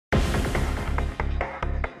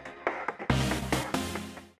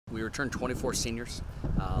We returned 24 seniors.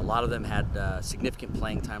 A lot of them had significant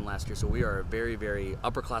playing time last year, so we are a very, very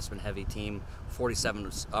upperclassmen heavy team,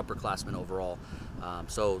 47 upperclassmen overall.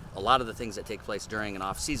 So a lot of the things that take place during an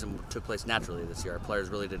off season took place naturally this year. Our players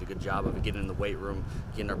really did a good job of getting in the weight room,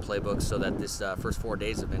 getting our playbooks, so that this first 4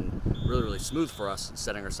 days have been really, really smooth for us,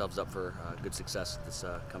 setting ourselves up for good success this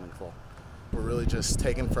coming fall. We're really just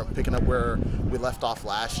picking up where we left off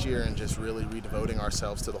last year and just really redevoting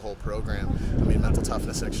ourselves to the whole program. I mean, mental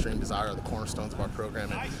toughness and extreme desire are the cornerstones of our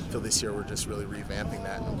program, and I feel this year we're just really revamping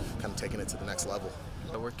that and kind of taking it to the next level.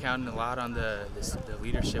 We're counting a lot on the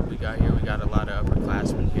leadership we got here. We got a lot of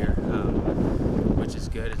upperclassmen here, which is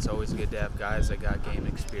good. It's always good to have guys that got game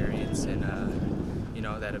experience and you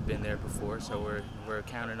know, that have been there before. So we're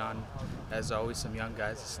counting on, as always, some young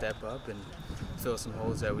guys to step up and fill some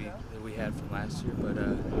holes that we had from last year. But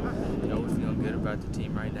you know, we're feeling good about the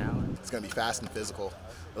team right now. It's going to be fast and physical.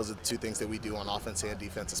 Those are the two things that we do on offense and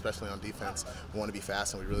defense, especially on defense. We want to be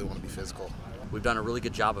fast and we really want to be physical. We've done a really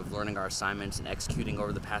good job of learning our assignments and executing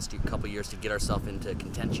over the past couple years to get ourselves into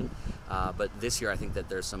contention. But this year I think that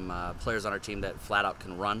there's some players on our team that flat out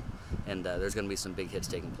can run, and there's going to be some big hits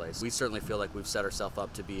taking place. We certainly feel like we've set ourselves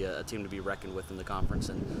up to be a team to be reckoned with in the conference,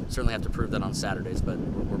 and certainly have to prove that on Saturdays, but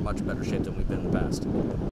we're much better shape than we've been in the past.